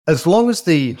As long as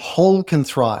the whole can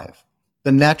thrive,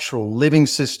 the natural living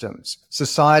systems,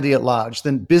 society at large,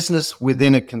 then business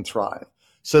within it can thrive.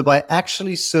 So by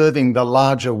actually serving the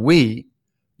larger we,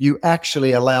 you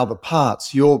actually allow the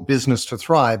parts, your business, to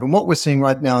thrive. And what we're seeing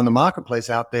right now in the marketplace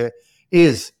out there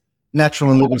is natural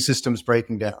and living systems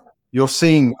breaking down. You're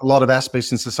seeing a lot of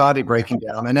aspects in society breaking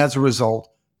down, and as a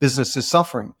result, business is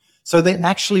suffering. So they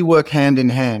actually work hand in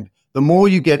hand. The more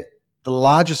you get the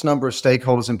largest number of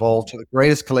stakeholders involved to the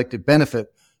greatest collective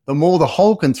benefit, the more the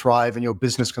whole can thrive and your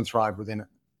business can thrive within it.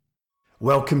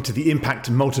 Welcome to the Impact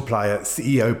Multiplier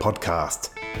CEO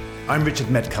podcast. I'm Richard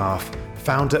Metcalf,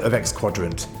 founder of X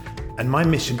Quadrant, and my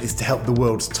mission is to help the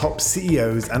world's top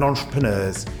CEOs and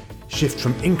entrepreneurs shift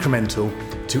from incremental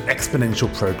to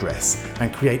exponential progress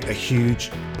and create a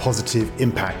huge positive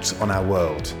impact on our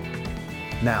world.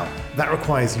 Now, that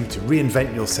requires you to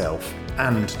reinvent yourself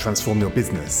and transform your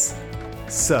business.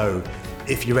 So,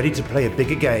 if you're ready to play a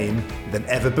bigger game than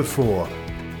ever before,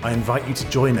 I invite you to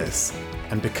join us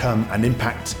and become an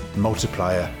Impact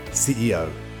Multiplier CEO.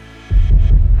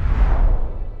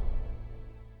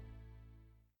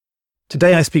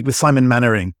 Today I speak with Simon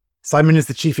Mainwaring. Simon is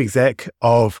the chief exec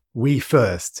of We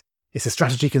First. It's a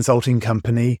strategy consulting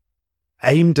company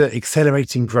aimed at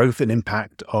accelerating growth and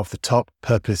impact of the top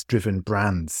purpose-driven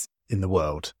brands in the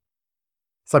world.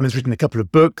 Simon's written a couple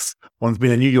of books. One's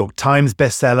been a New York Times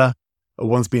bestseller, or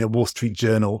one's been a Wall Street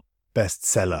Journal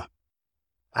bestseller.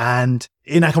 And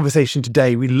in our conversation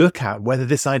today, we look at whether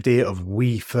this idea of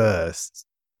we first,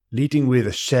 leading with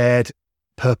a shared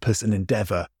purpose and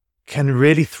endeavor, can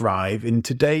really thrive in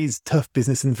today's tough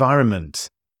business environment.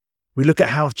 We look at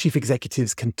how chief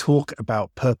executives can talk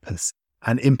about purpose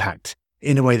and impact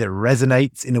in a way that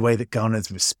resonates, in a way that garners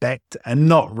respect and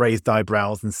not raised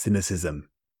eyebrows and cynicism.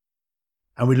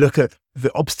 And we look at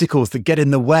the obstacles that get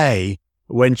in the way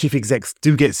when chief execs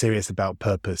do get serious about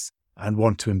purpose and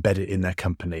want to embed it in their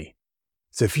company.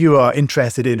 So if you are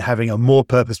interested in having a more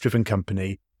purpose-driven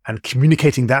company and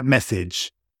communicating that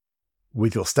message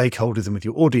with your stakeholders and with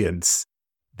your audience,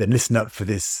 then listen up for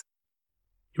this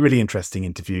really interesting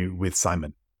interview with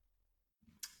Simon.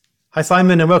 Hi,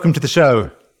 Simon, and welcome to the show.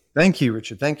 Thank you,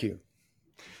 Richard. Thank you.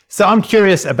 So I'm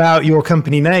curious about your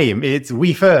company name. It's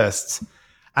We First.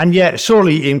 And yet,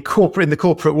 surely in the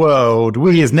corporate world,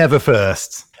 we is never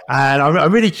first. And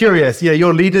I'm really curious. Yeah,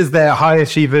 your leaders, they're high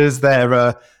achievers,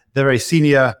 they're very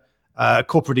senior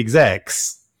corporate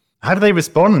execs. How do they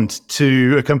respond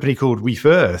to a company called We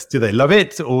First? Do they love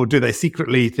it, or do they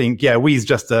secretly think, yeah, we is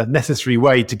just a necessary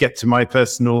way to get to my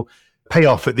personal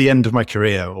payoff at the end of my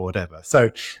career or whatever? So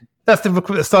that's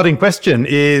the starting question: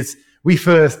 is We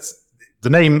First? The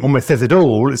name almost says it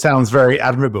all. It sounds very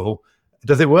admirable.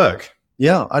 Does it work?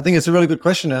 Yeah, I think it's a really good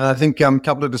question. And I think a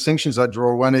couple of distinctions I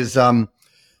draw. One is,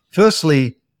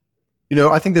 firstly,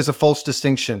 I think there's a false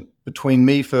distinction between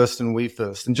me first and we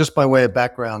first. And just by way of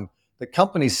background, the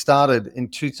company started in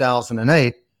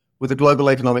 2008 with a global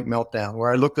economic meltdown,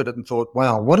 where I looked at it and thought,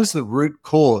 wow, what is the root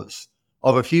cause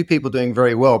of a few people doing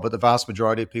very well, but the vast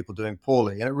majority of people doing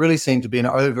poorly? And it really seemed to be an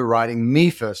overriding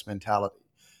me first mentality.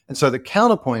 And so the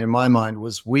counterpoint in my mind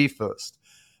was we first.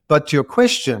 But to your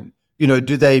question,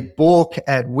 do they balk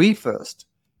at we first?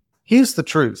 Here's the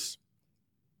truth.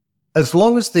 As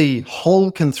long as the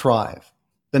whole can thrive,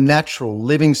 the natural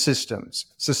living systems,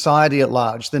 society at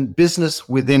large, then business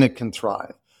within it can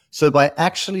thrive. So by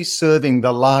actually serving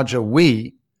the larger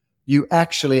we, you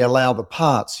actually allow the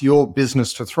parts, your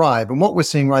business, to thrive. And what we're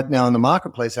seeing right now in the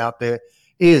marketplace out there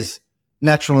is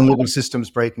natural and living systems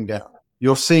breaking down.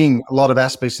 You're seeing a lot of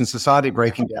aspects in society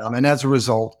breaking down, and as a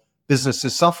result, business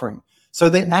is suffering. So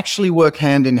they actually work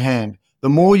hand in hand. The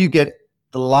more you get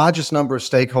the largest number of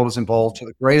stakeholders involved to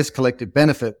the greatest collective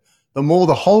benefit, the more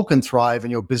the whole can thrive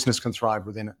and your business can thrive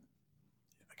within it.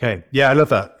 Okay. Yeah, I love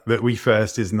that We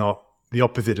First is not the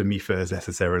opposite of me first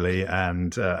necessarily,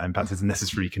 and perhaps it's a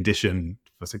necessary condition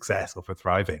for success or for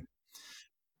thriving.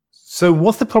 So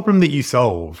what's the problem that you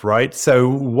solve, right? So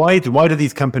why do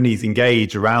these companies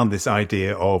engage around this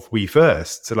idea of we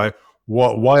first? So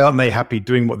why aren't they happy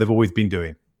doing what they've always been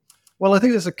doing? Well, I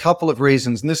think there's a couple of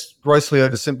reasons, and this grossly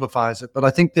oversimplifies it, but I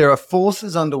think there are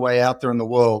forces underway out there in the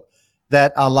world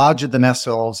that are larger than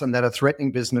ourselves and that are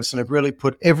threatening business and have really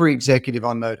put every executive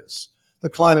on notice. The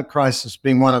climate crisis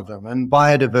being one of them, and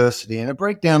biodiversity, and a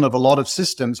breakdown of a lot of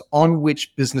systems on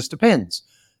which business depends.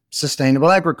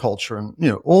 Sustainable agriculture, and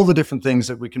all the different things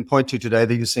that we can point to today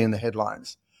that you see in the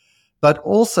headlines. But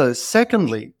also,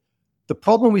 secondly, the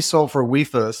problem we solve for We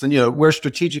First, and we're a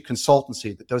strategic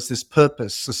consultancy that does this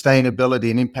purpose,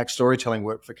 sustainability, and impact storytelling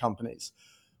work for companies.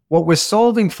 What we're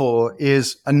solving for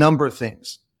is a number of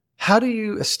things. how do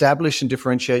you establish and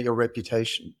differentiate your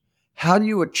reputation? How do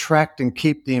you attract and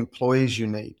keep the employees you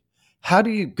need? How do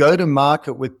you go to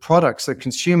market with products that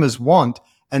consumers want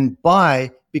and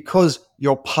buy because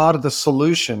you're part of the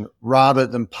solution rather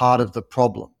than part of the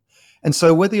problem? And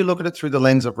so whether you look at it through the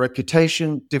lens of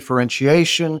reputation,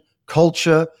 differentiation,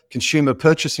 culture, consumer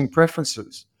purchasing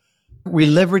preferences, we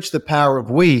leverage the power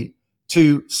of we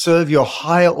to serve your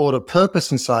higher order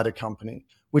purpose inside a company,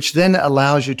 which then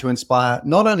allows you to inspire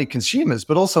not only consumers,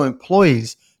 but also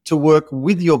employees to work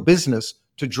with your business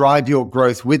to drive your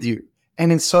growth with you.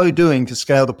 And in so doing, to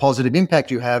scale the positive impact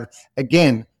you have,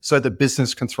 again, so the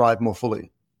business can thrive more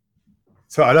fully.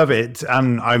 So I love it.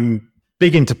 And I'm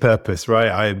big into purpose, right?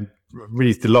 I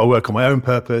really did a lot of work on my own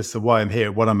purpose of why I'm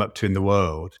here, what I'm up to in the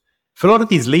world. For a lot of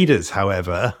these leaders,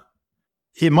 however,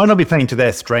 it might not be playing to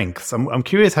their strengths. I'm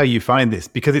curious how you find this,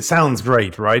 because it sounds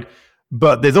great, right?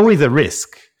 But there's always a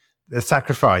risk, a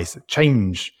sacrifice,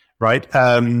 change, right?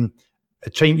 A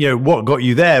change, what got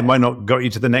you there might not got you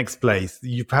to the next place.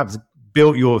 You perhaps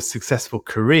built your successful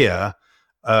career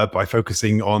by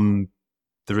focusing on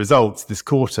the results this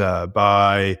quarter,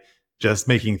 by just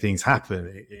making things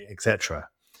happen, etc.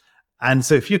 And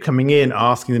so if you're coming in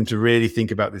asking them to really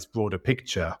think about this broader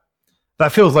picture,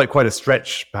 that feels like quite a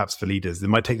stretch perhaps for leaders. It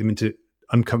might take them into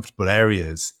uncomfortable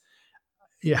areas.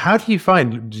 Yeah, how do you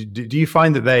find, do you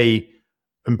find that they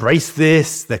embrace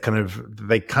this? They kind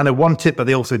of want it, but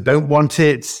they also don't want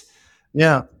it.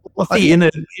 Yeah. What's the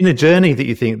inner journey that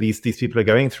you think these people are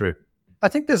going through? I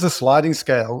think there's a sliding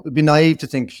scale. It'd be naive to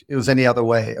think it was any other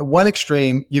way. At one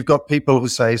extreme, you've got people who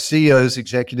say, CEOs,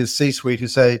 executives, C-suite, who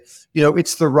say,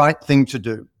 it's the right thing to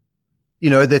do.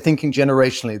 They're thinking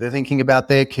generationally. They're thinking about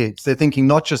their kids. They're thinking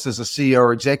not just as a CEO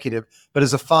or executive, but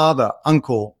as a father,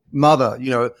 uncle, mother.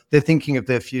 They're thinking of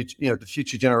their future, the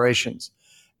future generations.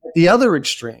 At the other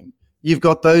extreme, you've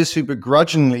got those who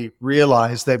begrudgingly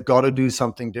realize they've got to do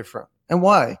something different. And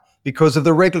why? Because of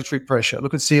the regulatory pressure.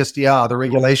 Look at CSDR, the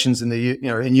regulations in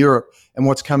in Europe, and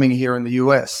what's coming here in the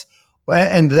US.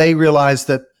 And they realize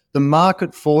that the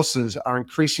market forces are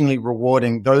increasingly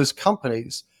rewarding those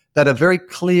companies that are very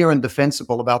clear and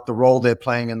defensible about the role they're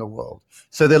playing in the world.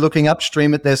 So they're looking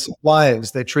upstream at their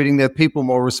suppliers. They're treating their people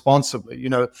more responsibly.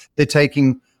 They're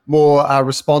taking more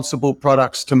responsible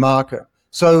products to market.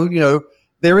 So,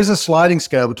 there is a sliding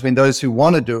scale between those who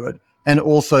want to do it and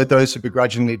also those who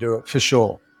begrudgingly do it, for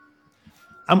sure.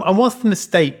 And what's the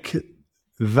mistake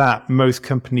that most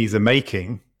companies are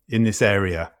making in this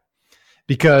area?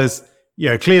 Because,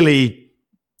 clearly,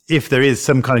 if there is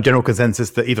some kind of general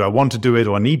consensus that either I want to do it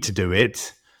or I need to do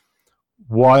it,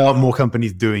 why aren't more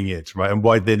companies doing it, right? And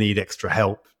why do they need extra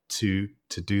help to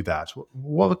do that?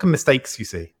 What are the mistakes you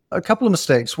see? A couple of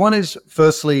mistakes. One is,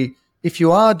 firstly, if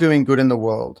you are doing good in the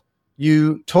world,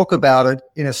 you talk about it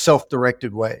in a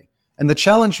self-directed way. And the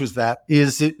challenge with that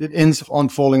is it ends on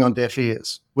falling on deaf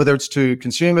ears, whether it's to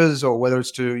consumers or whether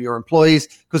it's to your employees,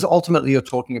 because ultimately you're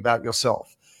talking about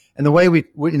yourself. And the way we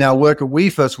in our work at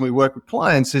WeFirst, when we work with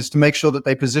clients, is to make sure that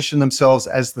they position themselves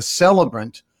as the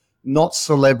celebrant, not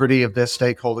celebrity of their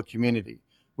stakeholder community,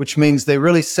 which means they're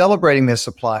really celebrating their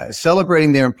suppliers,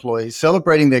 celebrating their employees,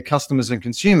 celebrating their customers and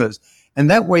consumers. And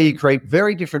that way you create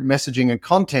very different messaging and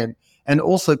content. And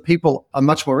also people are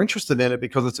much more interested in it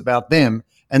because it's about them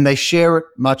and they share it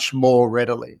much more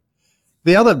readily.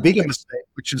 The other bigger mistake,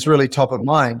 which is really top of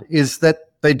mind, is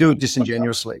that they do it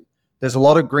disingenuously. There's a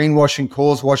lot of greenwashing,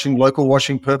 cause washing, local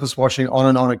washing, purpose washing,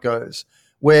 on it goes,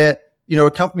 where,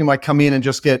 a company might come in and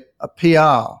just get a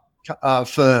PR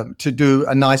firm to do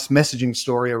a nice messaging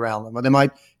story around them, or they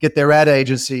might get their ad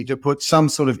agency to put some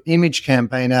sort of image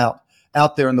campaign out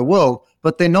there in the world,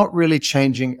 but they're not really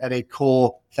changing at a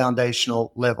core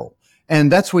foundational level. And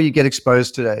that's where you get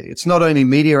exposed today. It's not only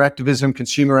media activism,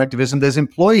 consumer activism, there's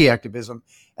employee activism.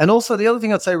 And also the other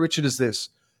thing I'd say, Richard, is this.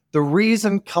 The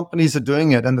reason companies are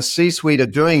doing it and the C-suite are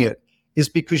doing it is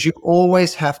because you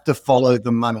always have to follow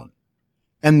the money.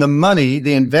 And the money,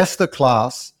 the investor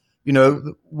class,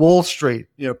 Wall Street,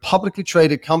 publicly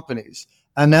traded companies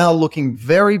are now looking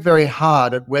very, very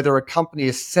hard at whether a company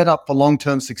is set up for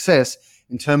long-term success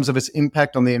in terms of its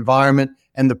impact on the environment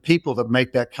and the people that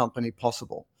make that company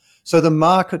possible. So the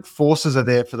market forces are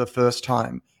there for the first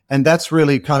time. And that's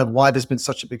really kind of why there's been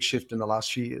such a big shift in the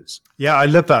last few years. Yeah, I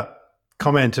love that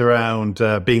comment around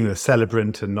being the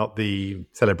celebrant and not the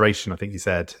celebration, I think you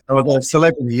said. Oh, the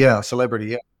celebrity, yeah.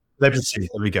 Celebrity, there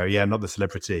we go. Yeah, not the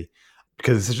celebrity.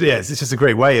 Because, it's just a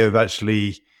great way of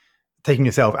actually taking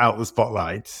yourself out of the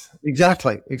spotlight.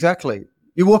 Exactly.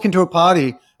 You walk into a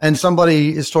party and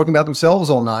somebody is talking about themselves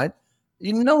all night.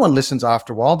 No one listens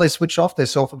after a while. They switch off, they're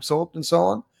self-absorbed and so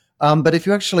on. But if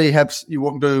you actually you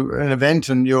walk to an event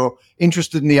and you're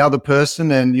interested in the other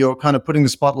person and you're kind of putting the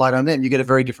spotlight on them, you get a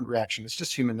very different reaction. It's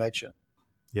just human nature.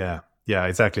 Yeah. Yeah,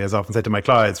 exactly. As I often say to my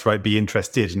clients, right? Be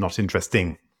interested, not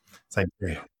interesting. Same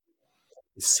thing.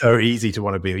 It's so easy to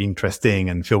want to be interesting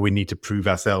and feel we need to prove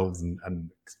ourselves and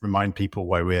remind people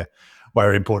why we're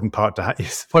an important part to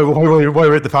why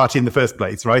we're at the party in the first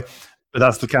place, right? But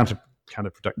that's the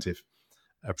counterproductive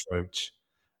approach.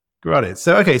 Got it.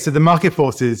 So okay, so the market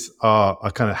forces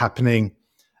are kind of happening.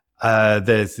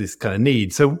 There's this kind of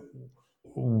need. So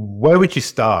where would you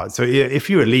start? So if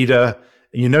you're a leader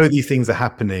and you know these things are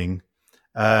happening,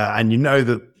 and you know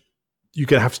that you're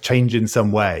going to have to change in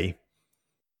some way,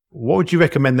 what would you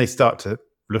recommend they start to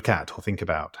look at or think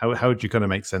about? How would you kind of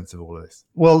make sense of all of this?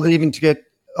 Well,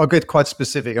 I'll get quite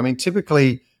specific. I mean,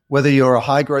 typically, whether you're a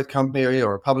high growth company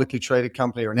or a publicly traded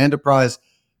company or an enterprise,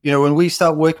 when we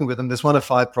start working with them, there's one of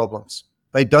 5 problems.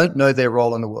 They don't know their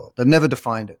role in the world. They've never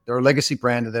defined it. They're a legacy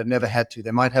brand and they've never had to.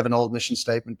 They might have an old mission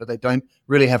statement, but they don't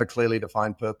really have a clearly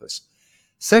defined purpose.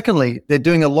 Secondly, they're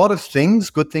doing a lot of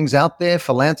things, good things out there,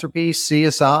 philanthropy,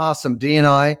 CSR, some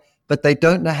D&I, but they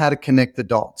don't know how to connect the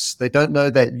dots. They don't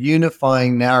know that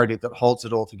unifying narrative that holds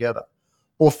it all together.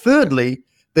 Or thirdly,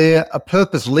 they're a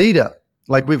purpose leader.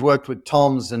 Like we've worked with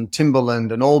Tom's and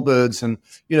Timberland and Allbirds and,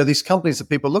 these companies that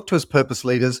people look to as purpose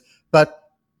leaders,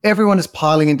 but everyone is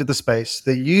piling into the space.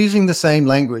 They're using the same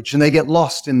language and they get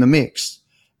lost in the mix.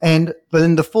 But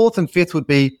then the fourth and fifth would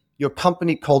be your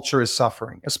company culture is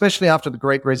suffering, especially after the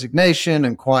Great Resignation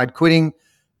and quiet quitting.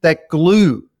 That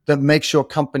glue that makes your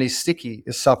company sticky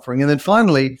is suffering. And then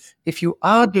finally, if you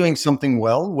are doing something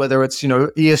well, whether it's,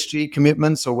 ESG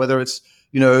commitments or whether it's,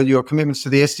 your commitments to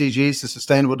the SDGs, the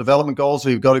Sustainable Development Goals, or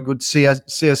you've got a good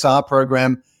CSR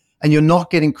program and you're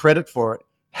not getting credit for it,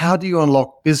 how do you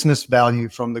unlock business value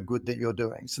from the good that you're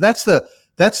doing? So that's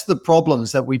the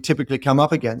problems that we typically come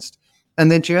up against.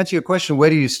 And then to answer your question, where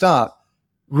do you start?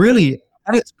 Really,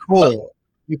 at its core,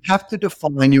 you have to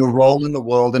define your role in the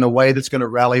world in a way that's going to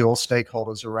rally all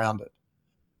stakeholders around it.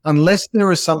 Unless there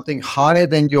is something higher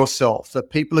than yourself that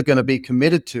people are going to be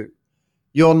committed to,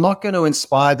 you're not going to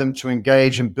inspire them to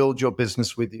engage and build your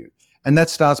business with you. And that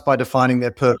starts by defining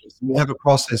their purpose. We have a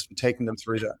process for taking them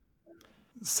through that.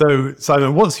 So,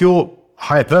 Simon, what's your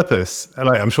higher purpose?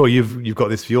 Like, I'm sure you've got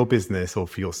this for your business or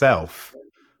for yourself.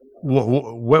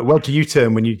 Where do you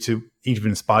turn when you to even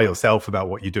inspire yourself about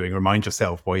what you're doing, remind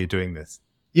yourself why you're doing this?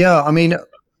 Yeah, I mean,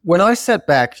 when I sat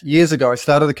back years ago, I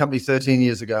started the company 13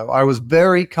 years ago, I was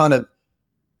very kind of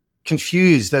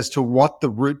confused as to what the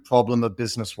root problem of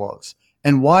business was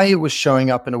and why it was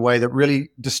showing up in a way that really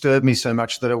disturbed me so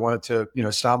much that I wanted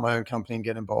to, start my own company and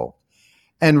get involved.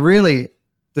 And really,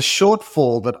 the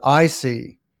shortfall that I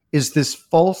see is this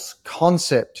false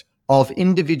concept of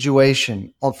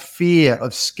individuation, of fear,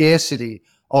 of scarcity,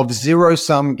 of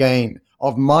zero-sum gain,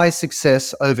 of my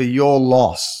success over your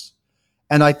loss.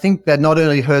 And I think that not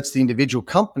only hurts the individual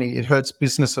company, it hurts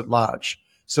business at large.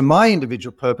 So my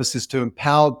individual purpose is to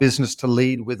empower business to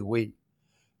lead with we.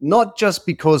 Not just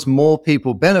because more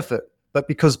people benefit, but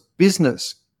because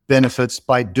business benefits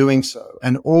by doing so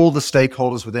and all the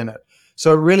stakeholders within it.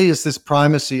 So it really is this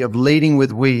primacy of leading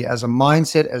with we as a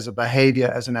mindset, as a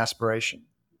behavior, as an aspiration.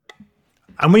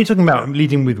 And when you're talking about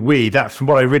leading with we, that, from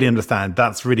what I really understand,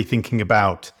 that's really thinking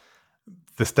about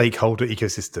the stakeholder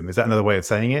ecosystem. Is that another way of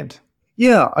saying it?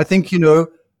 Yeah, I think,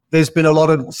 there's been a lot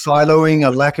of siloing,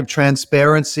 a lack of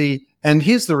transparency. And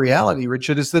here's the reality,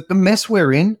 Richard, is that the mess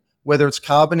we're in, whether it's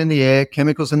carbon in the air,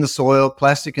 chemicals in the soil,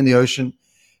 plastic in the ocean,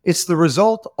 it's the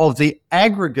result of the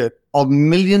aggregate of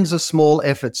millions of small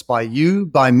efforts by you,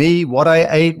 by me, what I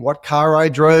ate, what car I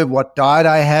drove, what diet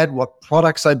I had, what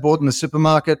products I bought in the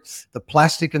supermarket, the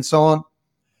plastic and so on.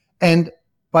 And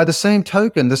by the same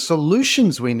token, the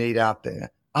solutions we need out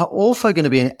there are also going to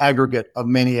be an aggregate of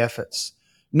many efforts.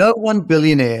 No one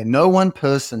billionaire, no one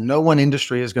person, no one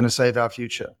industry is going to save our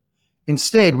future.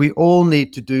 Instead, we all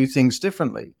need to do things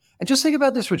differently. And just think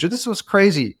about this, Richard. This was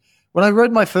crazy. When I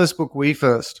wrote my first book, We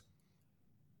First,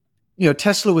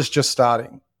 Tesla was just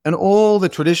starting and all the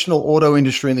traditional auto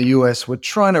industry in the US were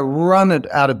trying to run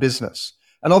it out of business.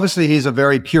 And obviously he's a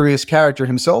very curious character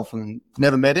himself and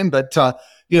never met him, but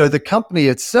the company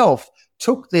itself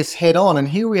took this head on. And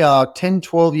here we are 10,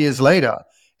 12 years later,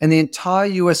 and the entire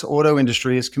US auto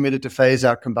industry is committed to phase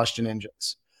out combustion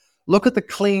engines. Look at the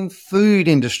clean food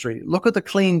industry. Look at the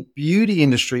clean beauty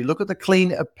industry. Look at the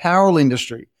clean apparel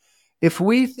industry. If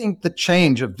we think the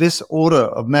change of this order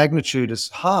of magnitude is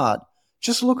hard,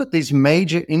 just look at these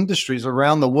major industries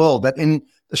around the world that in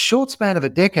the short span of a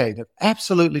decade have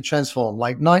absolutely transformed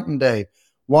like night and day.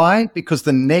 Why? Because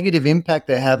the negative impact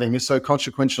they're having is so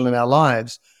consequential in our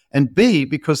lives. and B,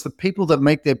 because the people that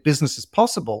make their businesses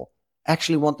possible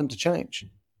actually want them to change.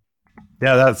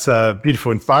 Yeah, that's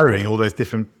beautiful, inspiring. All those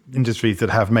different industries that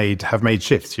have made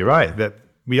shifts. You're right that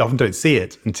we often don't see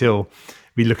it until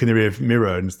we look in the rear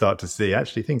mirror and start to see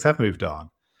actually things have moved on.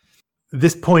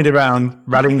 This point around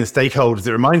rallying the stakeholders,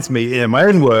 it reminds me in my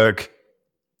own work.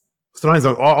 Sometimes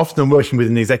I'm working with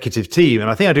an executive team, and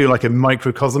I think I do like a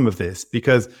microcosm of this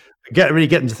because I really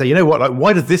get them to say, you know what, like,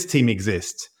 why does this team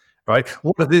exist, right?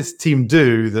 What does this team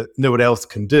do that no one else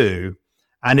can do?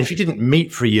 And if you didn't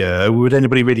meet for a year, would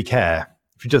anybody really care?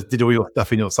 If you just did all your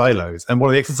stuff in your silos. And one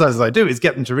of the exercises I do is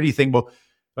get them to really think, well,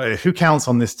 who counts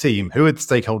on this team? Who are the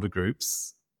stakeholder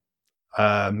groups?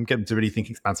 Get them to really think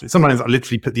expansively. Sometimes I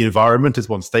literally put the environment as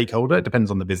one stakeholder. It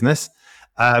depends on the business.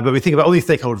 But we think about all these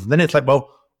stakeholders, and then it's like, well,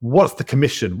 what's the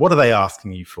commission? What are they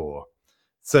asking you for?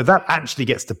 So that actually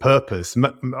gets to purpose.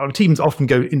 Our teams often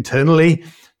go internally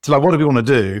to like, what do we want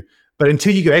to do? But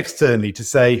until you go externally to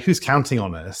say, who's counting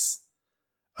on us?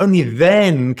 Only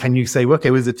then can you say, well,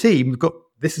 okay, as a team,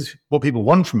 this is what people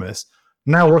want from us.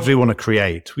 Now, what do we want to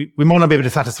create? We might not be able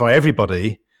to satisfy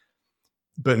everybody,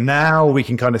 but now we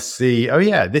can kind of see, oh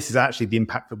yeah, this is actually the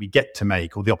impact that we get to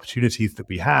make or the opportunities that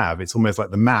we have. It's almost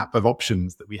like the map of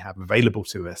options that we have available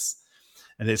to us.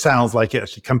 And it sounds like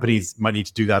actually companies might need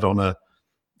to do that on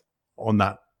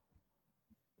that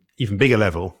even bigger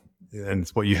level, and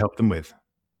it's what you help them with.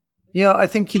 Yeah, I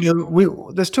think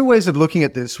there's two ways of looking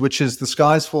at this, which is the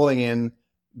sky's falling in,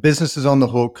 business is on the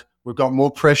hook, we've got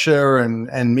more pressure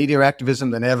and media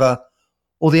activism than ever.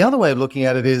 Or the other way of looking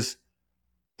at it is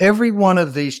every one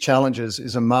of these challenges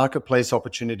is a marketplace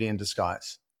opportunity in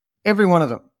disguise. Every one of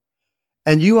them.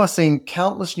 And you are seeing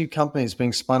countless new companies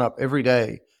being spun up every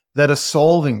day that are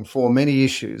solving for many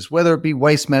issues, whether it be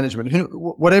waste management,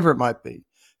 whatever it might be,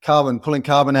 pulling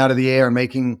carbon out of the air and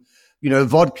making,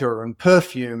 vodka and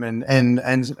perfume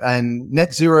and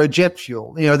net zero jet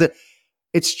fuel. That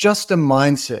it's just a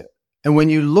mindset. And when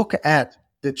you look at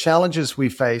the challenges we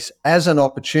face as an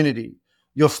opportunity,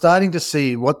 you're starting to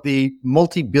see what the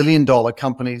multi-billion-dollar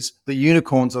companies, the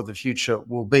unicorns of the future,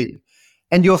 will be.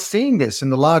 And you're seeing this in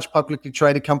the large publicly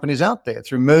traded companies out there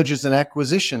through mergers and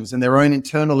acquisitions and their own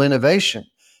internal innovation.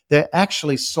 They're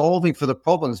actually solving for the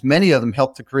problems many of them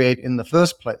helped to create in the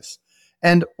first place.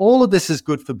 And all of this is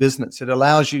good for business. It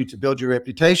allows you to build your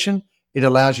reputation. It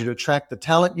allows you to attract the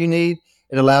talent you need.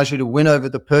 It allows you to win over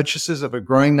the purchases of a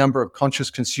growing number of conscious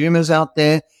consumers out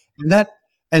there. The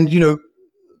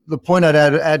point I'd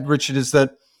add, Richard, is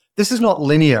that this is not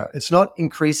linear. It's not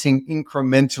increasing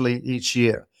incrementally each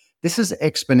year. This is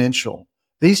exponential.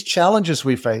 These challenges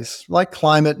we face, like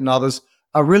climate and others,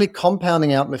 are really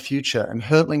compounding out in the future and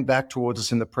hurtling back towards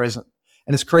us in the present.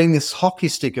 And it's creating this hockey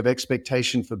stick of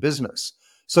expectation for business.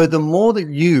 So the more that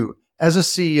you, as a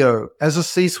CEO, as a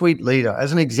C-suite leader,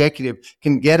 as an executive,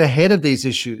 can get ahead of these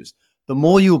issues, the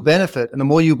more you'll benefit and the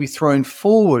more you'll be thrown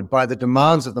forward by the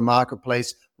demands of the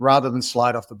marketplace rather than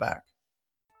slide off the back.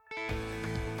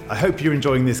 I hope you're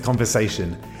enjoying this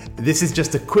conversation. This is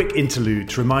just a quick interlude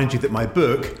to remind you that my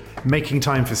book, Making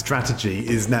Time for Strategy,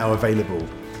 is now available.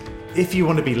 If you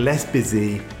want to be less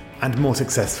busy and more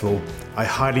successful, I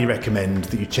highly recommend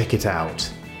that you check it out.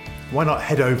 Why not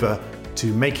head over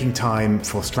to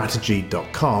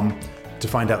makingtimeforstrategy.com to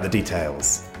find out the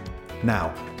details.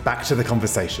 Now, back to the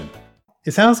conversation.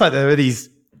 It sounds like there are these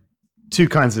two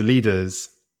kinds of leaders.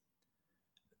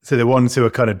 So the ones who are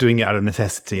kind of doing it out of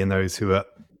necessity and those who are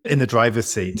in the driver's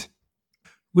seat.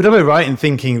 Would I be right in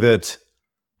thinking that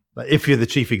if you're the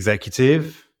chief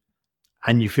executive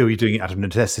and you feel you're doing it out of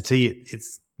necessity,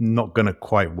 it's not going to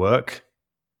quite work?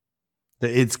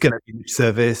 That it's going to be lip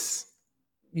service?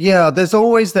 Yeah, there's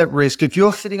always that risk. If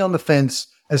you're sitting on the fence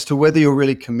as to whether you're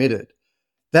really committed,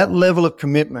 that level of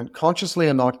commitment, consciously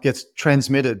or not, gets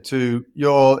transmitted to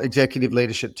your executive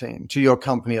leadership team, to your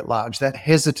company at large, that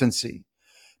hesitancy,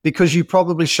 because you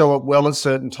probably show up well at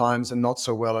certain times and not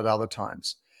so well at other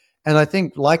times. And I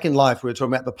think, like in life, we were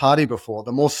talking about the party before,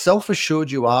 the more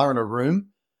self-assured you are in a room,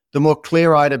 the more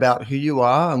clear-eyed about who you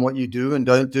are and what you do and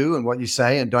don't do and what you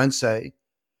say and don't say,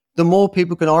 the more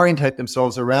people can orientate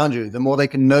themselves around you, the more they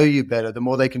can know you better, the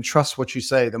more they can trust what you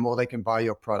say, the more they can buy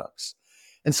your products.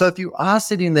 And so if you are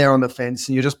sitting there on the fence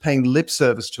and you're just paying lip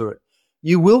service to it,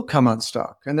 you will come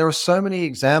unstuck. And there are so many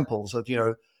examples of,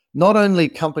 not only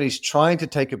companies trying to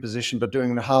take a position but doing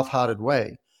it in a half-hearted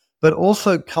way, but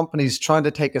also companies trying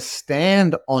to take a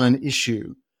stand on an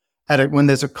issue when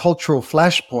there's a cultural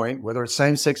flashpoint, whether it's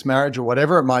same-sex marriage or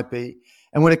whatever it might be.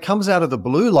 And when it comes out of the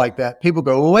blue like that, people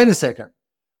go, well, wait a second.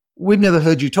 We've never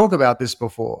heard you talk about this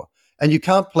before. And you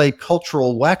can't play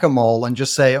cultural whack-a-mole and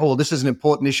just say, oh, this is an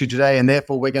important issue today, and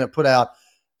therefore we're going to put out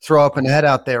throw up an ad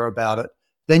out there about it,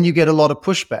 then you get a lot of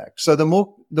pushback. So the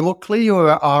more clear you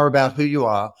are about who you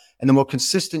are, and the more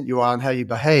consistent you are in how you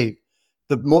behave,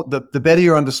 the better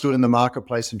you're understood in the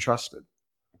marketplace and trusted.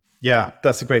 Yeah,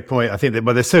 that's a great point. I think that,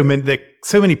 but there's so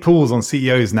many pools on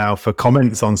CEOs now for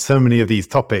comments on so many of these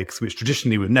topics, which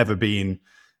traditionally would never been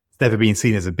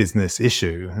seen as a business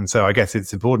issue. And so I guess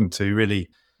it's important to really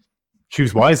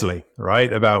choose wisely,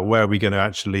 right? About where are we going to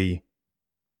actually,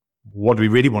 what do we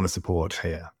really want to support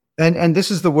here? And this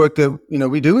is the work that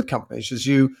we do with companies. Is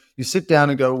you sit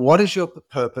down and go, what is your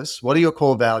purpose? What are your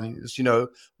core values?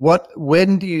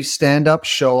 When do you stand up,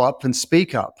 show up, and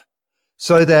speak up,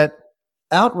 so that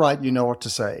outright you know what to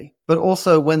say, but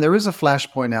also when there is a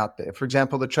flashpoint out there. For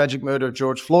example, the tragic murder of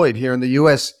George Floyd here in the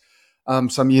US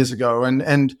some years ago,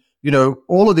 and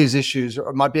all of these issues.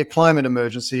 It might be a climate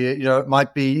emergency. It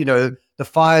might be the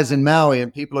fires in Maui,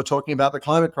 and people are talking about the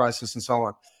climate crisis and so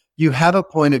on. You have a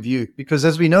point of view, because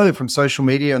as we know from social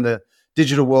media and the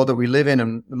digital world that we live in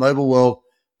and the mobile world,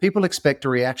 people expect a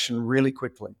reaction really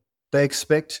quickly. They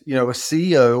expect, a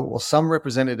CEO or some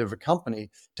representative of a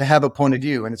company to have a point of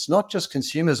view. And it's not just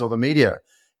consumers or the media.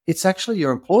 It's actually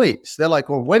your employees. They're like,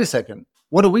 well, wait a second.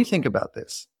 What do we think about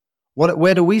this?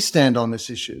 Where do we stand on this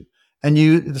issue?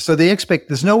 And so they expect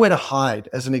there's nowhere to hide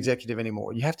as an executive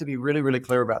anymore. You have to be really, really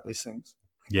clear about these things.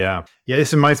 Yeah.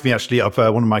 This reminds me actually of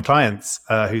one of my clients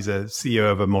who's a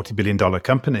CEO of a multi-billion-dollar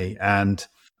company, and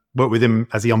worked with him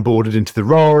as he onboarded into the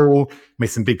role, made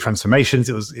some big transformations.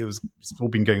 It's all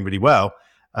been going really well.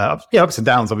 Ups and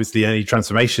downs, obviously, any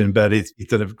transformation, but he's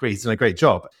done a great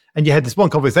job. And you had this one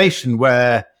conversation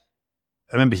where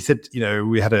I remember he said,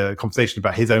 we had a conversation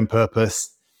about his own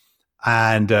purpose,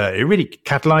 and it really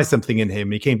catalyzed something in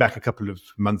him. He came back a couple of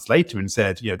months later and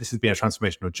said, this has been a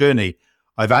transformational journey.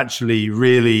 I've actually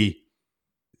really,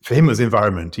 for him, it was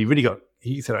environment.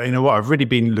 He said, you know what, I've really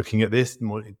been looking at this in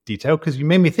more detail, because you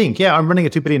made me think, I'm running a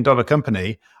 $2 billion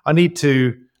company. I need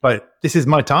to, this is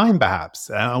my time perhaps,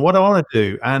 and what I want to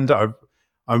do. And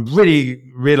I'm really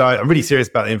serious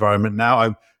about the environment now.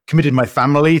 I've committed my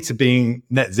family to being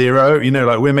net zero.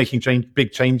 We're making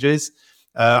big changes.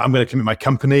 I'm going to commit my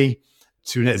company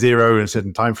to net zero in a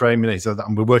certain time frame. So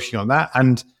we're working on that.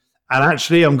 And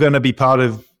actually, I'm going to be part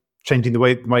of changing the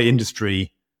way my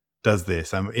industry does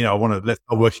this. I want to let's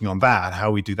start working on that, how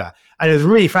we do that. And it was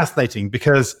really fascinating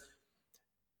because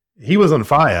he was on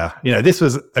fire. This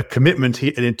was a commitment,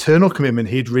 an internal commitment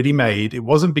he'd really made. It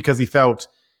wasn't because he felt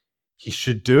he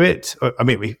should do it.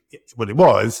 It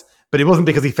was, but it wasn't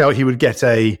because he felt he would get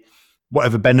a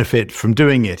whatever benefit from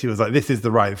doing it. It was like, this is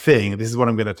the right thing. This is what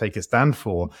I'm going to take a stand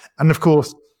for. And of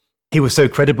course, he was so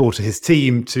credible to his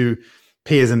team, to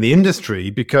peers in the industry,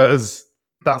 because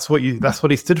that's what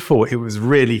he stood for. It was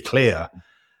really clear.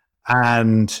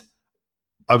 And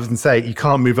I was going to say, you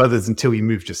can't move others until you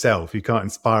moved yourself. You can't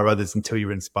inspire others until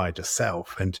you're inspired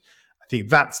yourself. And I think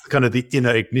that's kind of the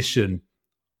inner ignition.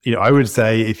 I would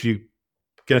say, if you're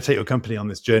going to take your company on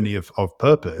this journey of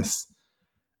purpose,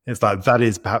 it's like that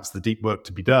is perhaps the deep work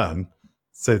to be done,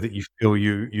 so that you feel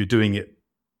you're doing it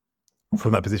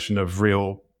from that position of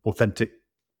real, authentic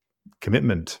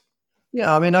commitment.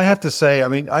 Yeah, I have to say,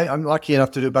 I'm lucky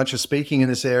enough to do a bunch of speaking in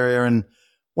this area. And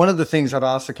one of the things I've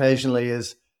asked occasionally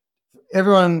is,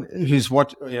 everyone who's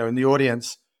in the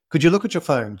audience, could you look at your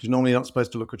phone? You're normally not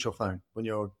supposed to look at your phone when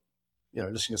you're,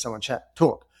 listening to someone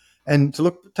talk. And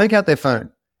take out their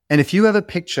phone. And if you have a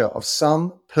picture of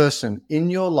some person in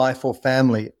your life or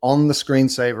family on the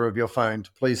screensaver of your phone,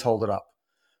 please hold it up.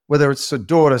 Whether it's a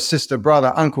daughter, sister,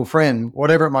 brother, uncle, friend,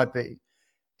 whatever it might be.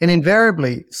 And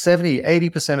invariably, 70,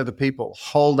 80% of the people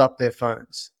hold up their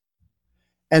phones.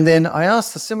 And then I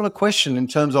asked a similar question in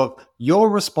terms of your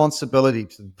responsibility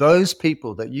to those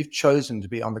people that you've chosen to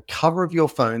be on the cover of your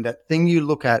phone, that thing you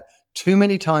look at too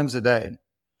many times a day.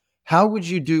 How would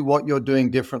you do what you're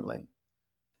doing differently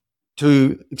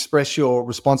to express your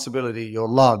responsibility, your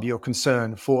love, your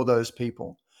concern for those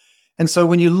people? And so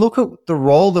when you look at the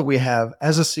role that we have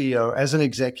as a CEO, as an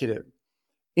executive,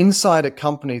 inside a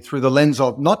company through the lens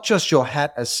of not just your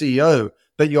hat as CEO,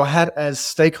 but your hat as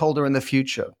stakeholder in the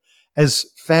future, as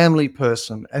family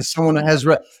person, as someone who has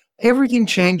everything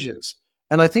changes.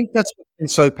 And I think that's what's been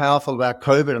so powerful about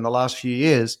COVID in the last few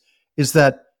years, is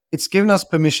that it's given us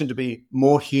permission to be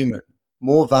more human,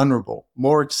 more vulnerable,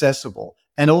 more accessible.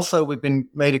 And also we've been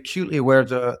made acutely aware of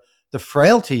the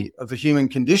frailty of the human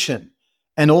condition.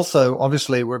 And also,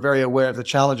 obviously, we're very aware of the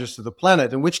challenges to the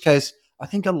planet, in which case, I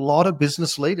think a lot of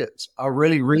business leaders are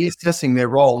really reassessing their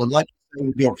role. And like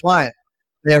with your client,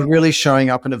 they're really showing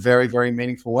up in a very, very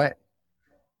meaningful way.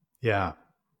 Yeah.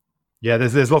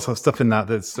 There's lots of stuff in that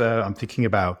that's I'm thinking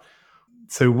about.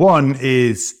 So one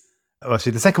is Well,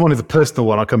 actually, the second one is a personal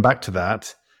one. I'll come back to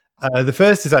that. The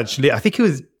first is actually, I think it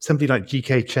was somebody like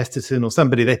G.K. Chesterton or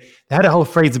somebody. They had a whole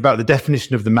phrase about the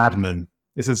definition of the madman.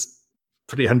 This is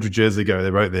pretty 100 years ago. They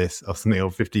wrote this, or something,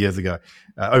 or 50 years ago,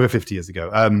 over 50 years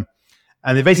ago.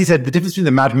 And they basically said the difference between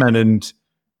the madman and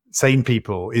sane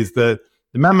people is that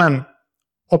the madman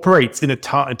operates in a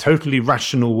totally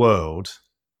rational world.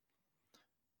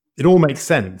 It all makes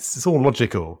sense. It's all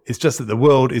logical. It's just that the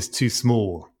world is too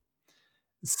small.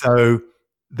 So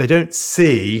they don't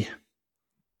see,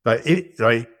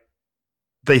 like,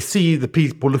 they see the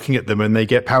people looking at them and they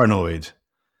get paranoid.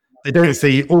 They don't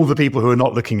see all the people who are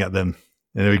not looking at them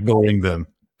and they're ignoring them,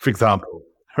 for example.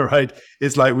 Right?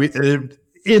 It's like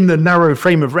in the narrow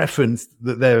frame of reference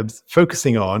that they're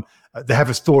focusing on, they have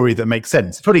a story that makes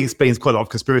sense. It probably explains quite a lot of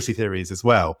conspiracy theories as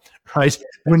well. Right?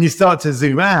 When you start to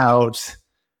zoom out,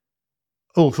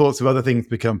 all sorts of other things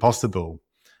become possible.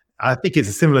 I think it's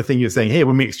a similar thing you're saying here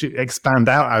when we expand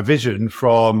out our vision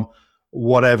from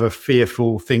whatever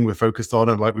fearful thing we're focused on,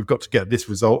 and like we've got to get this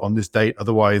result on this date,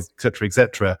 otherwise, et cetera, et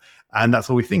cetera. And that's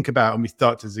all we think about. And we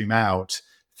start to zoom out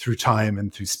through time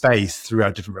and through space, through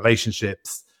our different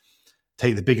relationships,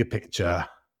 take the bigger picture,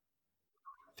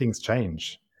 things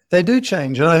change. They do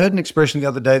change. And I heard an expression the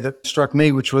other day that struck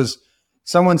me, which was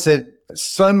someone said,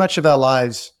 so much of our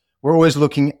lives, we're always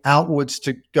looking outwards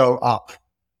to go up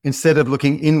instead of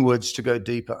looking inwards to go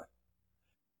deeper.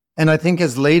 And I think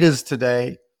as leaders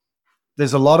today,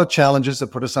 there's a lot of challenges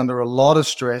that put us under a lot of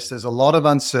stress. There's a lot of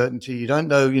uncertainty. You don't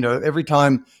know, every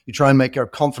time you try and make a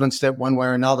confident step one way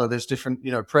or another, there's different,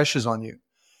 pressures on you.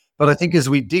 But I think as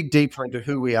we dig deeper into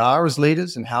who we are as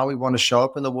leaders and how we want to show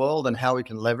up in the world and how we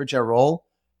can leverage our role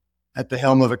at the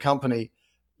helm of a company,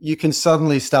 you can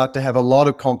suddenly start to have a lot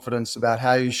of confidence about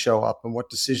how you show up and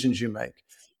what decisions you make.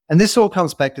 And this all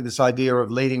comes back to this idea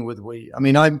of leading with we. I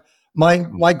mean,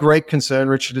 my great concern,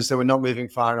 Richard, is that we're not moving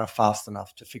fast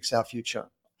enough to fix our future.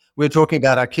 We were talking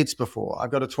about our kids before.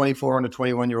 I've got a 24 and a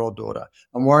 21-year-old daughter.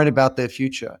 I'm worried about their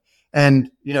future.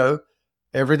 And,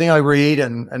 everything I read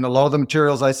and a lot of the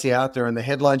materials I see out there and the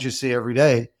headlines you see every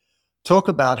day talk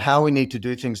about how we need to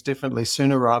do things differently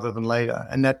sooner rather than later.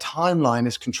 And that timeline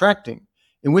is contracting,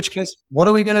 in which case, what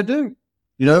are we going to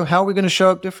do? How are we going to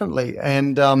show up differently?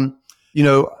 And,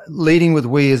 leading with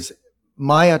we is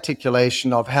my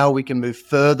articulation of how we can move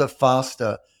further,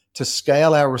 faster to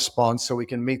scale our response so we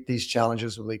can meet these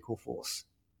challenges with equal force.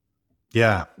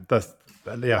 Yeah, I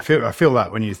feel that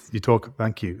when you talk.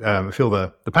 Thank you. I feel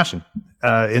the passion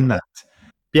in that.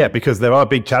 Yeah, because there are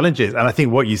big challenges, and I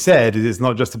think what you said is it's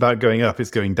not just about going up; it's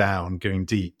going down, going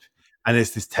deep, and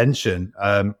it's this tension.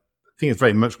 I think it's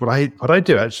very much what I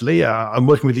do. Actually, I'm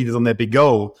working with leaders on their big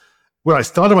goal. When I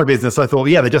started my business, I thought,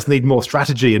 they just need more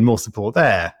strategy and more support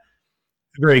there.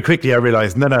 Very quickly, I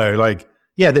realized,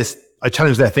 I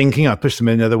challenge their thinking, I push them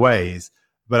in other ways,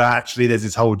 but actually, there's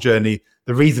this whole journey.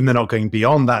 The reason they're not going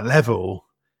beyond that level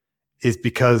is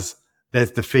because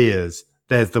there's the fears,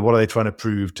 there's the what are they trying to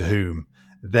prove to whom,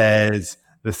 there's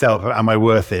the self, am I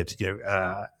worth it?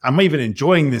 Am I even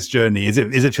enjoying this journey? Is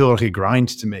it feel like a grind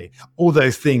to me? All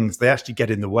those things, they actually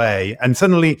get in the way, and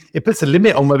suddenly it puts a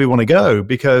limit on where we want to go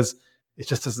because it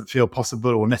just doesn't feel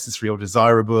possible or necessary or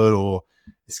desirable, or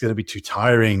it's going to be too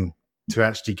tiring to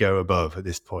actually go above at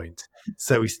this point.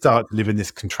 So we start to live in this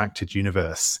contracted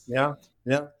universe. Yeah.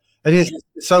 It is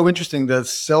so interesting, the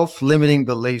self-limiting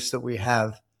beliefs that we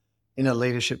have in a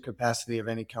leadership capacity of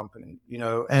any company,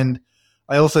 and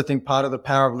I also think part of the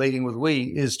power of leading with we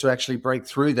is to actually break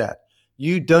through that.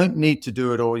 You don't need to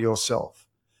do it all yourself.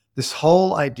 This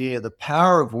whole idea, the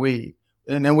power of we,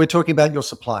 and then we're talking about your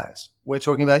suppliers, we're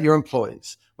talking about your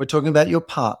employees, we're talking about your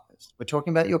partners, we're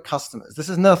talking about your customers. This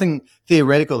is nothing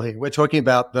theoretical here. We're talking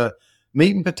about the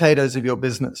meat and potatoes of your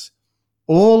business.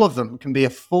 All of them can be a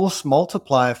force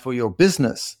multiplier for your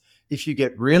business if you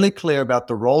get really clear about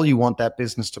the role you want that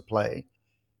business to play,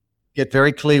 get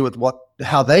very clear with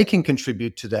how they can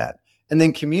contribute to that, and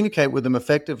then communicate with them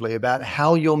effectively about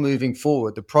how you're moving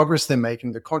forward, the progress they're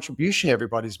making, the contribution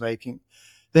everybody's making.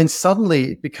 Then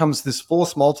suddenly it becomes this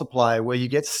force multiplier where you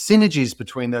get synergies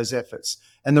between those efforts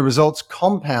and the results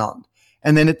compound.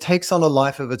 And then it takes on a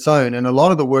life of its own. And a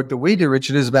lot of the work that we do,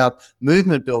 Richard, is about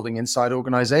movement building inside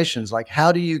organizations. Like,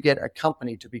 how do you get a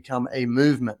company to become a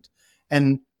movement?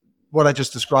 And what I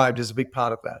just described is a big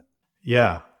part of that.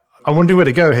 Yeah. I wonder where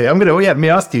to go here. Let me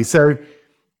ask you. So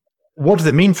what does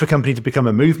it mean for a company to become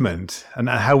a movement? And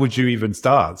how would you even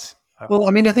start? Well,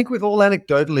 I think we've all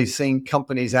anecdotally seen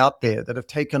companies out there that have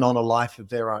taken on a life of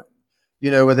their own,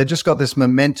 where they've just got this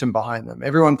momentum behind them.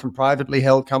 Everyone from privately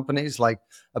held companies like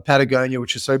a Patagonia,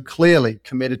 which is so clearly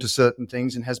committed to certain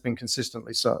things and has been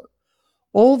consistently so,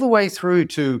 all the way through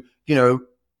to,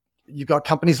 you've got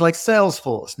companies like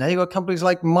Salesforce. Now you've got companies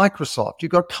like Microsoft.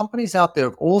 You've got companies out there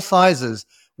of all sizes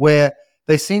where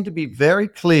they seem to be very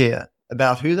clear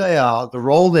about who they are, the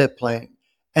role they're playing,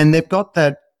 and they've got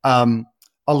that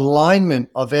alignment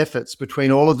of efforts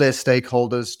between all of their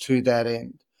stakeholders to that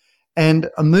end. And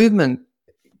a movement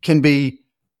can be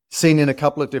seen in a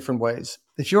couple of different ways.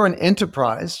 If you're an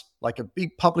enterprise, like a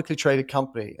big publicly traded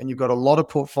company, and you've got a lot of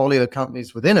portfolio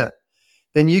companies within it,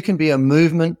 then you can be a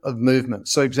movement of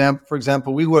movements. So for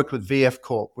example, we worked with VF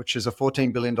Corp, which is a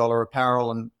 $14 billion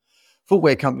apparel and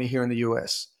footwear company here in the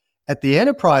US. At the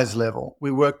enterprise level,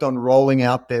 we worked on rolling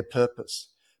out their purpose.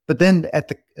 But then at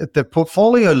the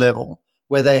portfolio level,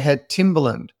 where they had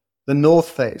Timberland, the North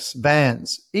Face,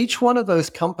 Vans, each one of those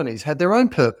companies had their own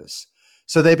purpose.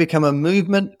 So they become a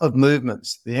movement of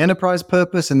movements, the enterprise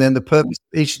purpose and then the purpose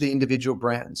of each of the individual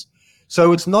brands.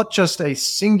 So it's not just a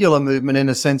singular movement in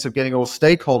a sense of getting all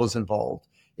stakeholders involved.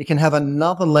 It can have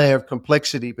another layer of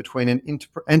complexity between an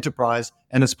enterprise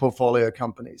and its portfolio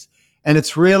companies. And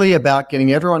it's really about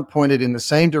getting everyone pointed in the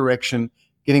same direction,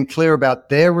 getting clear about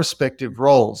their respective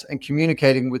roles and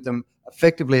communicating with them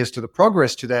effectively as to the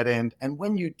progress to that end. And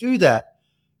when you do that,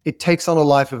 it takes on a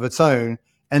life of its own.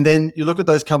 And then you look at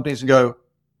those companies and go,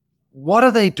 what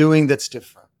are they doing that's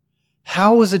different?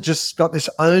 How has it just got this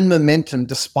own momentum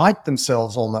despite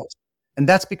themselves almost? And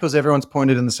that's because everyone's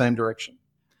pointed in the same direction.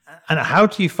 And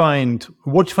what do you find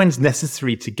is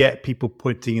necessary to get people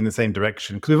pointing in the same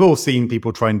direction? Because we've all seen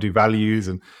people try and do values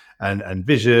and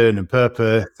vision and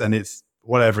purpose, and it's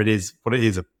whatever it is,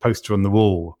 a poster on the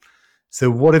wall. So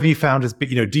what have you found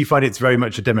do you find it's very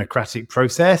much a democratic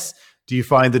process? Do you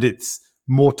find that it's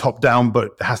more top down, but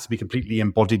it has to be completely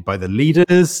embodied by the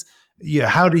leaders?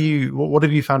 Yeah. What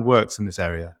have you found works in this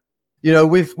area?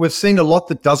 We've seen a lot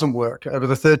that doesn't work over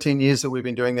the 13 years that we've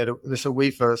been doing this at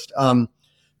We First.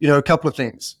 A couple of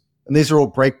things, and these are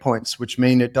all breakpoints, which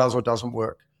mean it does or doesn't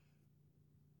work.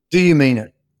 Do you mean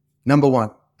it? Number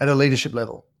one, at a leadership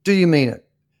level, do you mean it?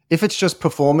 If it's just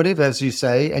performative, as you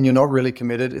say, and you're not really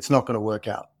committed, it's not going to work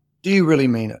out. Do you really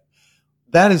mean it?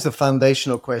 That is the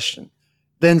foundational question.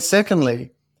 Then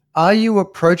secondly, are you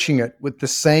approaching it with the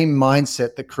same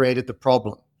mindset that created the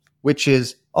problem, which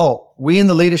is, we in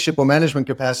the leadership or management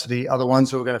capacity are the ones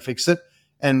who are going to fix it,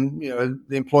 and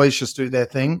the employees just do their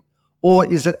thing? Or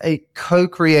is it a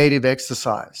co-creative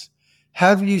exercise?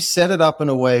 Have you set it up in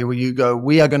a way where you go,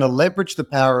 we are going to leverage the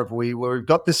power of we, where we've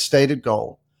got this stated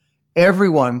goal.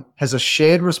 Everyone has a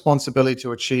shared responsibility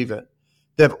to achieve it.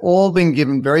 They've all been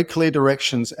given very clear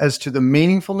directions as to the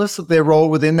meaningfulness of their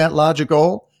role within that larger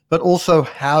goal, but also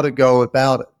how to go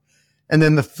about it. And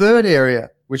then the third area,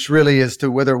 which really is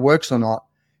to whether it works or not,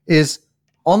 is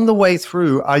on the way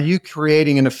through, are you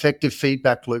creating an effective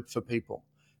feedback loop for people?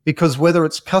 Because whether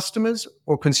it's customers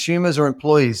or consumers or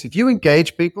employees, if you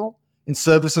engage people in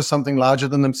service of something larger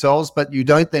than themselves, but you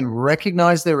don't then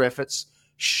recognize their efforts,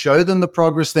 show them the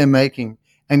progress they're making,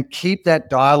 and keep that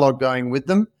dialogue going with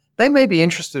them, they may be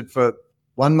interested for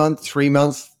 1 month, 3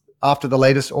 months after the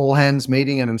latest all hands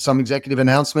meeting and some executive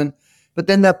announcement. But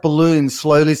then that balloon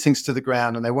slowly sinks to the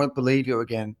ground and they won't believe you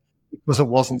again because it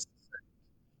wasn't.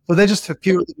 So they're just a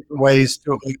few different ways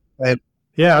to avoid.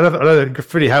 Yeah, I love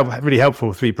it. Really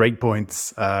helpful 3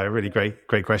 breakpoints. Really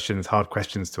great questions, hard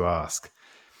questions to ask.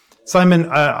 Simon,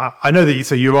 I know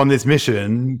that you're on this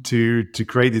mission to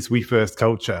create this We First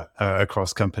culture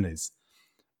across companies.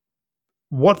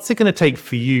 What's it going to take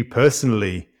for you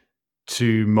personally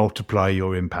to multiply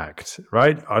your impact,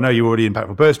 right? I know you're already an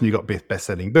impactful person. You've got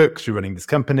best-selling books. You're running this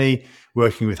company,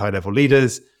 working with high-level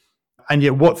leaders. And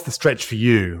yet, what's the stretch for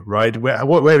you, right? Where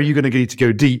are you going to need to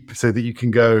go deep so that you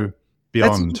can go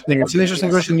beyond? It's an interesting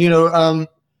question.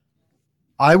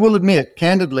 I will admit,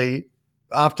 candidly,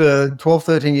 after 12,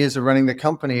 13 years of running the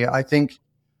company, I think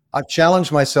I've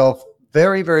challenged myself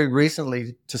very, very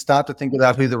recently to start to think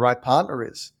about who the right partner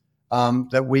is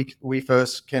that we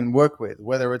first can work with,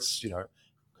 whether it's,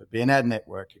 could be an ad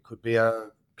network, it could be a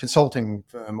consulting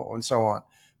firm and so on.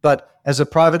 But as a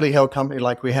privately held company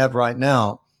like we have right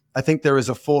now, I think there is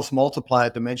a force multiplier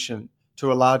dimension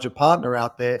to a larger partner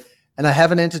out there. And I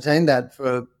haven't entertained that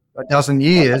for a dozen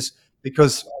years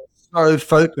because I'm so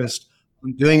focused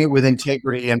on doing it with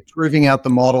integrity and proving out the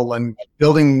model and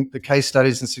building the case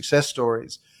studies and success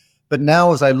stories. But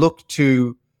now as I look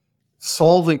to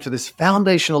solving to this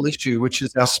foundational issue, which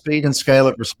is our speed and scale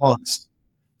of response,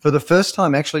 for the first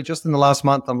time, actually just in the last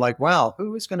month, I'm like, wow,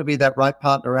 who is going to be that right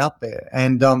partner out there?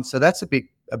 And so that's a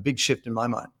big shift in my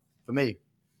mind for me.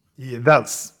 Yeah,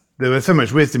 there was so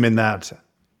much wisdom in that.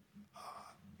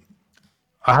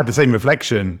 I had the same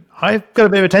reflection. I've got a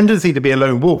bit of a tendency to be a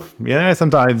lone wolf.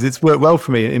 Sometimes it's worked well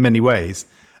for me in many ways.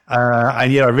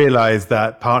 And I realized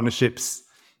that partnerships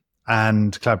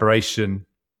and collaboration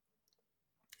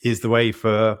is the way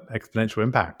for exponential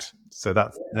impact. So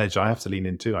that's an edge I have to lean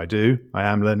into. I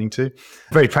am learning to.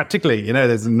 Very practically,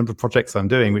 there's a number of projects I'm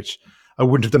doing which I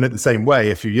wouldn't have done it the same way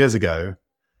a few years ago.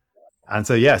 And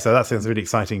so that's a really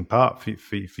exciting part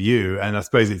for you. And I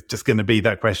suppose it's just going to be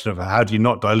that question of how do you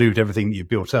not dilute everything that you've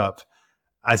built up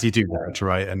as you do that,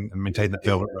 right? And maintain that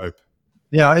velvet rope.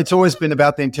 Yeah, it's always been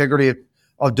about the integrity of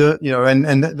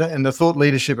and the thought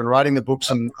leadership and writing the books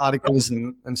and articles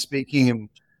and speaking and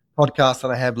podcasts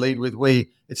that I have, Lead with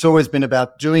We. It's always been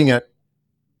about doing it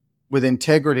with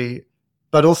integrity,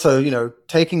 but also,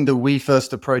 taking the we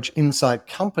first approach inside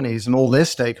companies and all their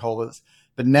stakeholders.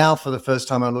 But now for the first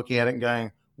time, I'm looking at it and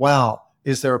going, wow,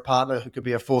 is there a partner who could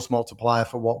be a force multiplier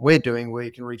for what we're doing where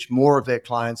you can reach more of their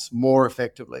clients more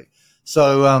effectively?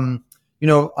 So,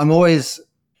 I'm always,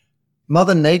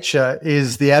 Mother Nature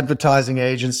is the advertising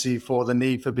agency for the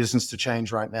need for business to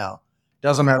change right now.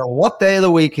 Doesn't matter what day of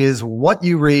the week is, what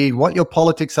you read, what your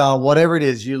politics are, whatever it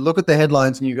is, you look at the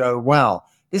headlines and you go, wow,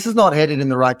 this is not headed in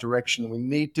the right direction. We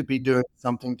need to be doing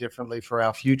something differently for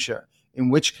our future. In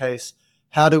which case,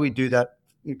 how do we do that?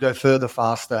 You go further,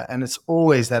 faster. And it's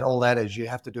always that old adage, you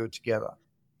have to do it together.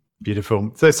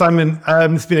 Beautiful. So Simon,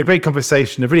 it's been a great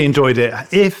conversation. I've really enjoyed it.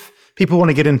 If people want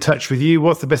to get in touch with you,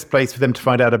 what's the best place for them to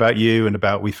find out about you and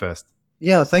about We First?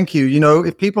 Yeah, thank you.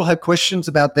 If people have questions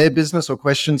about their business or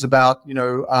questions about,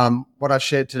 what I've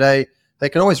shared today, they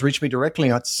can always reach me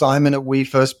directly at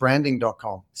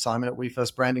simon@wefirstbranding.com,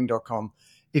 simon@wefirstbranding.com.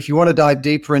 If you want to dive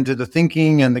deeper into the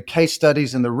thinking and the case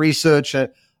studies and the research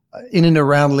in and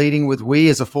around leading with We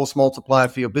as a force multiplier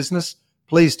for your business,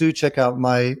 please do check out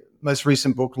my most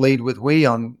recent book, Lead with We,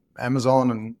 on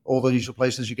Amazon and all the usual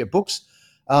places you get books.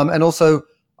 And also,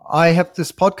 I have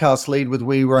this podcast, Lead with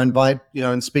We, where I invite,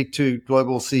 and speak to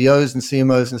global CEOs and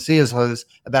CMOs and CSOs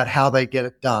about how they get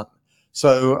it done.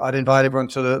 So I'd invite everyone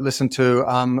to listen to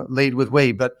Lead with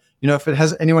We. But, if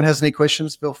anyone has any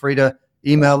questions, feel free to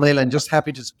email Leland. Just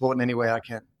happy to support in any way I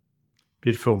can.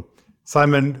 Beautiful.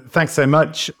 Simon, thanks so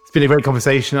much. It's been a great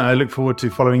conversation. I look forward to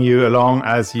following you along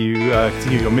as you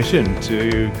continue your mission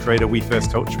to create a We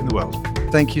First culture in the world.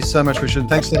 Thank you so much, Richard.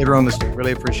 Thanks to everyone listening.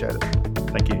 Really appreciate it.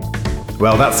 Thank you.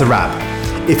 Well, that's a wrap.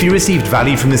 If you received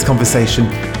value from this conversation,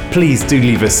 please do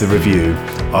leave us a review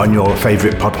on your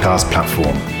favorite podcast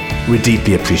platform. We'd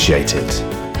deeply appreciate it.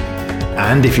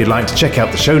 And if you'd like to check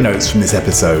out the show notes from this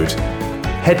episode,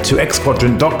 head to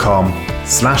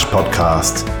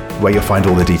xquadrant.com/podcast, where you'll find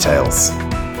all the details.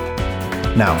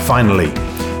 Now, finally,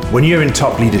 when you're in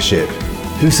top leadership,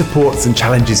 who supports and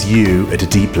challenges you at a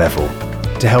deep level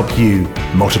to help you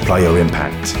multiply your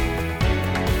impact?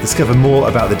 Discover more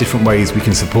about the different ways we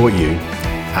can support you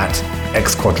at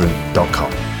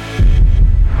xquadrant.com.